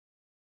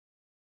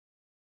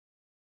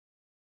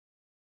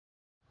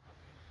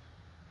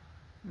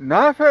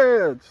Knife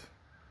heads,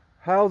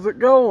 how's it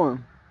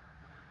going?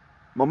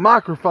 My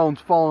microphone's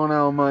falling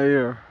out of my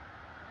ear.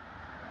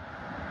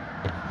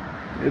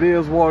 It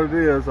is what it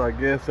is, I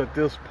guess, at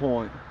this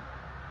point.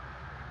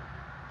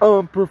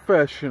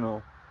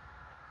 Unprofessional.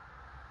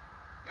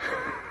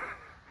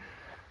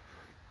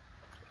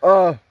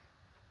 I'm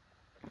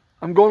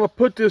gonna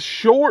put this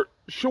short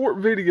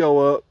video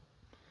up.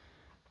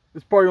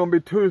 It's probably gonna be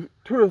two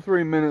or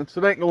 3 minutes.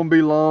 It ain't gonna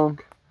be long.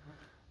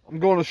 I'm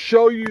gonna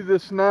show you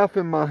this knife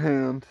in my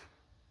hand,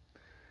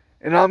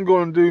 and I'm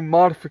gonna do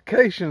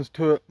modifications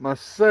to it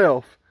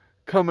myself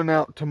coming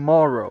out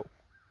tomorrow.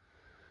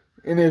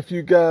 And if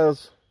you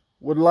guys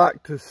would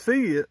like to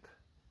see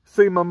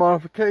my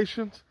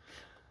modifications,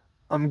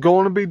 I'm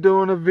going to be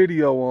doing a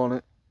video on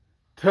it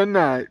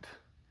tonight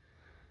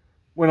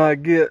when I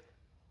get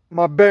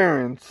my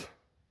bearings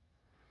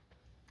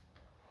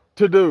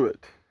to do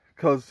it.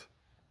 Because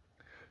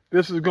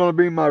this is going to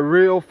be my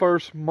real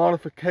first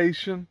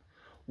modification,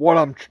 what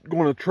I'm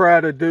going to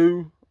try to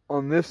do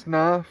on this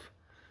knife.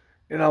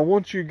 And I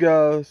want you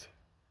guys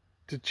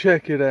to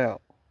check it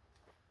out.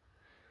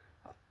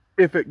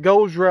 If it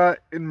goes right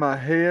in my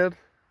head,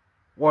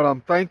 what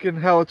I'm thinking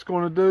how it's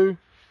going to do,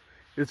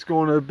 it's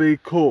going to be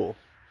cool.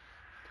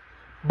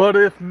 But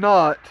if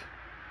not,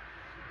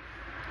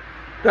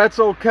 that's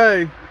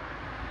okay,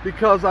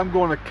 because I'm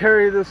going to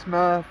carry this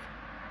knife.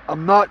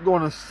 I'm not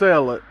going to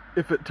sell it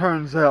if it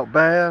turns out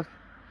bad.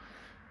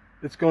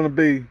 It's going to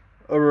be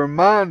a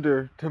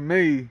reminder to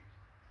me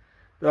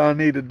that I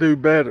need to do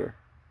better.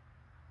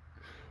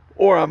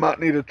 Or I might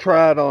need to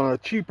try it on a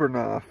cheaper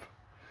knife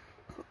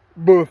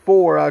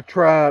before I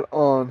try it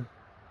on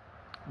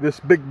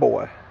this big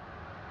boy.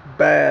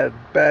 Bad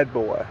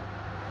boy.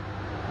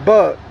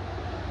 But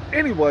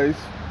anyways,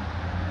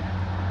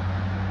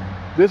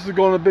 this is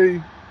going to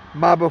be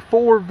my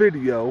before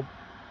video.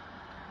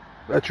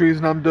 That's the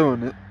reason I'm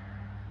doing it.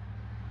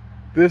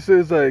 This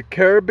is a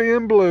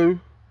Caribbean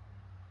Blue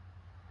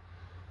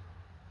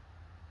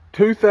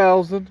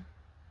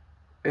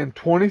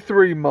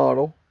 2023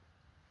 model.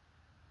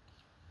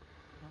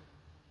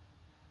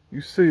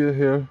 You see it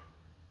here.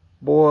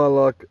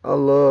 Boy, I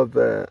love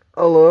that.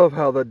 I love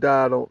how the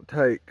die don't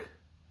take.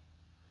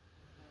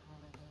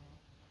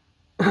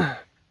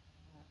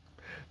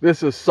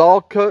 This is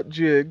saw cut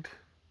jigged,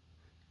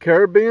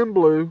 Caribbean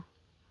Blue,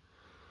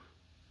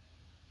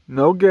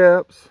 no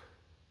gaps.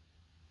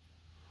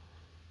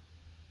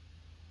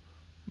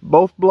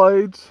 Both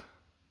blades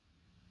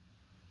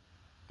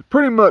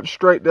pretty much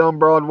straight down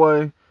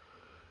Broadway.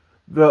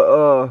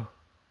 The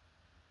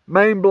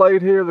main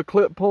blade here, the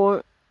clip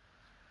point,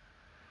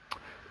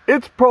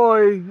 it's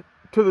probably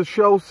to the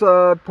show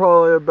side,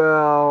 probably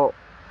about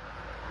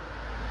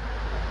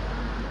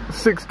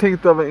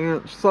 1/16 of an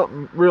inch,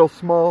 something real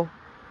small.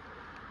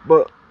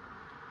 But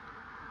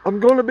I'm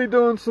going to be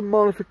doing some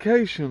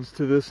modifications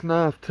to this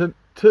knife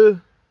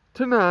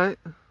tonight,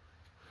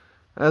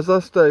 as I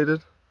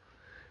stated.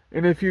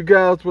 And if you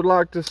guys would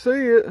like to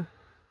see it,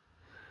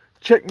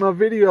 check my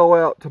video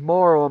out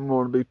tomorrow. I'm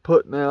going to be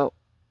putting out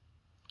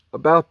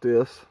about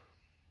this.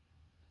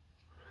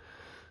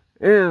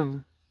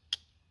 And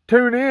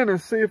tune in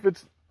and see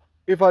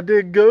if I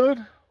did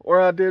good or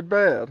I did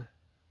bad.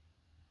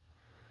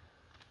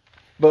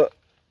 But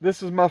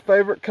this is my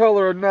favorite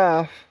color of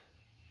knife,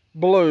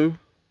 blue.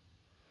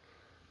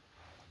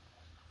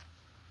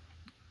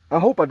 I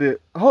hope I did.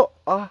 I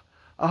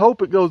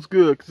hope it goes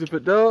good, because if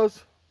it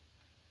does,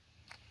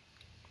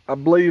 I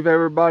believe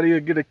everybody will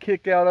get a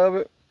kick out of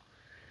it,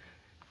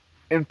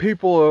 and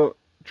people will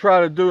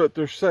try to do it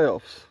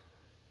themselves.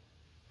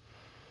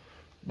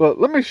 But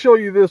let me show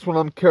you this one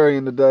I'm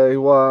carrying today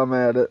while I'm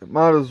at it.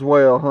 Might as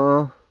well,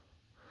 huh?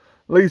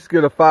 At least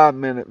get a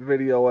 5-minute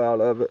video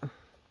out of it.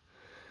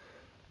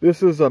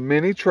 This is a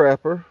mini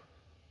trapper.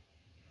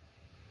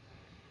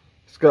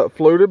 It's got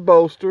fluted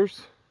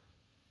bolsters.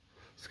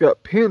 It's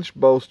got pinch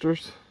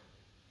bolsters.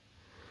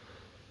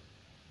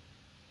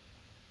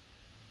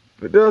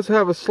 It does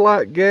have a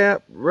slight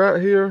gap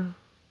right here.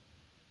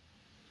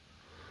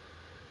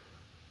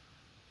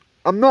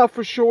 I'm not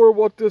for sure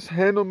what this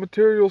handle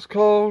material is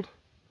called,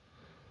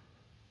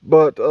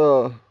 but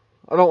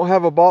I don't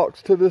have a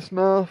box to this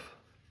knife.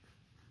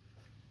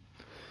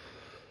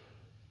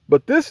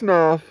 But this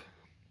knife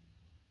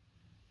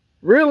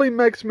really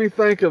makes me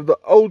think of the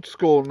old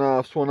school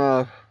knives when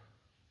I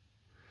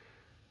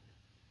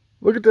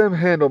look at them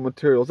handle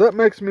materials. That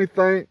makes me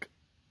think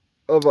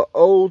of an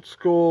old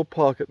school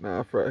pocket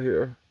knife right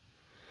here.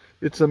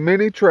 It's a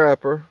mini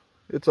trapper.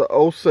 It's a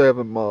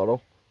 07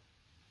 model.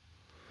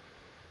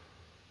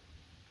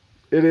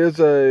 It is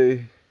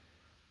a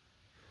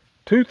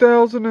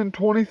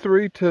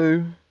 2023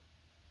 too.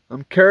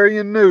 I'm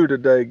carrying new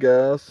today,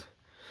 guys.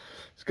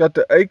 It's got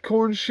the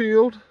acorn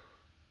shield.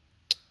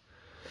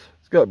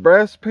 It's got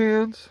brass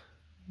pins,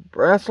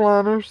 brass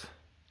liners.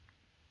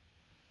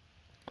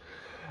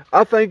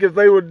 I think if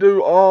they would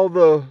do all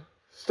the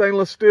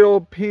stainless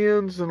steel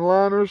pins and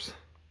liners,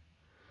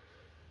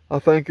 I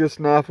think this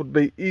knife would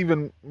be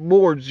even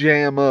more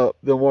jam up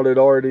than what it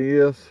already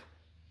is.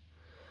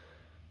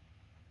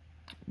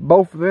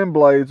 Both of them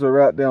blades are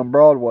right down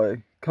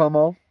Broadway. Come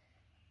on.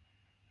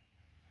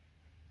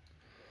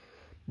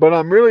 But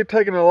I'm really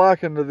taking a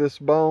liking to this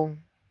bone.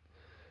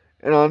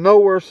 And I know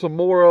where some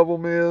more of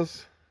them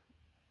is.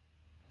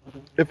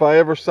 If I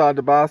ever decide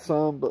to buy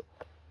some. But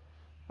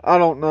I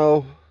don't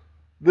know.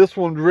 This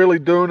one's really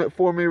doing it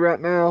for me right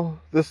now.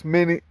 This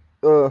mini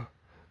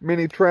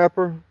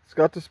trapper. It's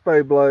got the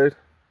spay blade.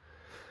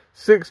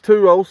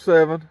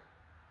 6207.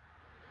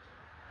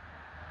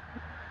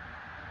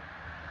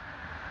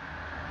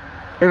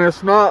 And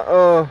it's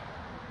not,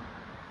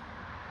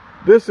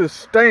 this is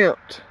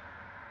stamped.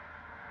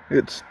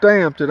 It's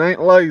stamped, it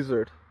ain't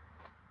lasered.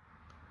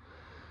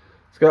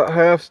 It's got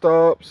half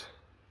stops.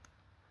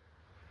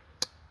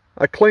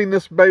 I cleaned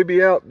this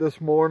baby out this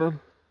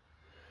morning.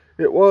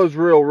 It was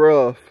real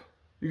rough.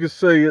 You can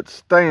see it's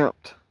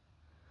stamped.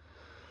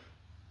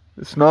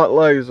 It's not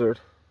lasered.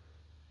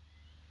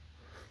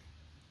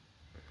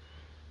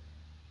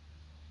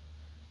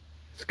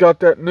 It's got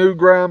that new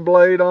grind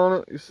blade on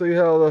it. You see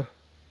how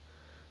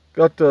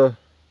got the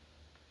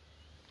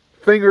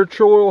finger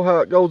choil, how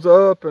it goes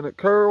up and it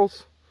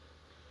curls.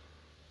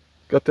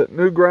 Got that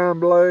new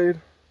grind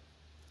blade.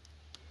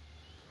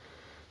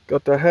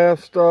 Got the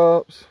half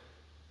stops.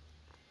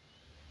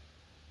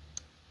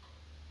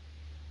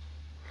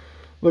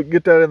 Look,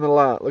 get that in the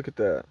light. Look at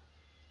that.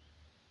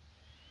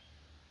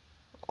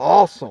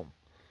 Awesome.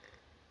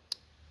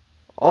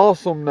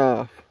 Awesome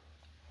knife.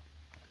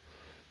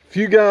 If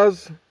you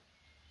guys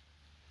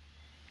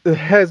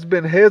has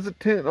been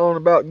hesitant on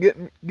about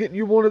getting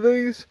you one of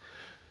these,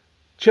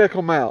 check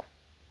them out.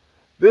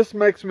 This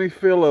makes me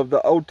feel of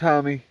the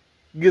old-timey,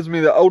 gives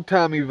me the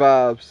old-timey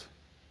vibes.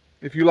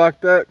 If you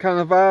like that kind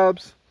of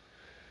vibes,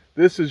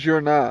 this is your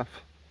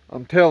knife.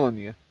 I'm telling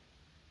you.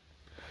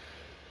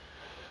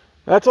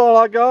 That's all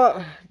I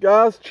got.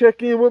 Guys,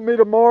 check in with me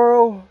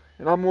tomorrow,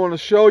 and I'm going to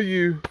show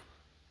you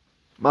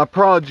my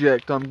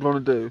project I'm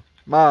going to do.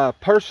 My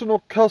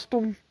personal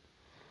custom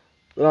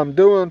that I'm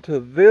doing to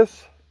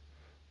this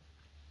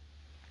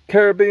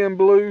Caribbean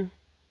blue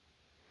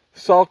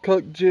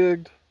Sawcuck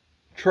jigged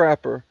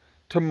trapper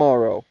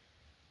tomorrow.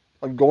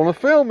 I'm going to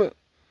film it.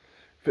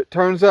 If it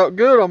turns out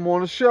good, I'm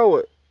going to show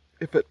it.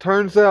 If it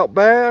turns out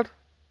bad,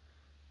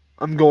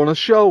 I'm going to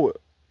show it.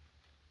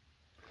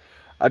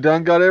 I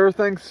done got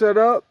everything set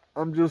up.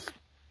 I'm just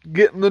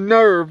getting the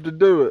nerve to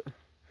do it.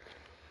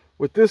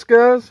 With this,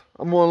 guys,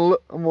 I'm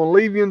gonna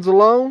leave yous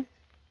alone.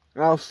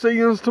 And I'll see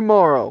yous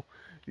tomorrow.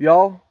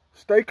 Y'all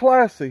stay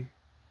classy.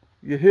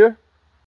 You hear?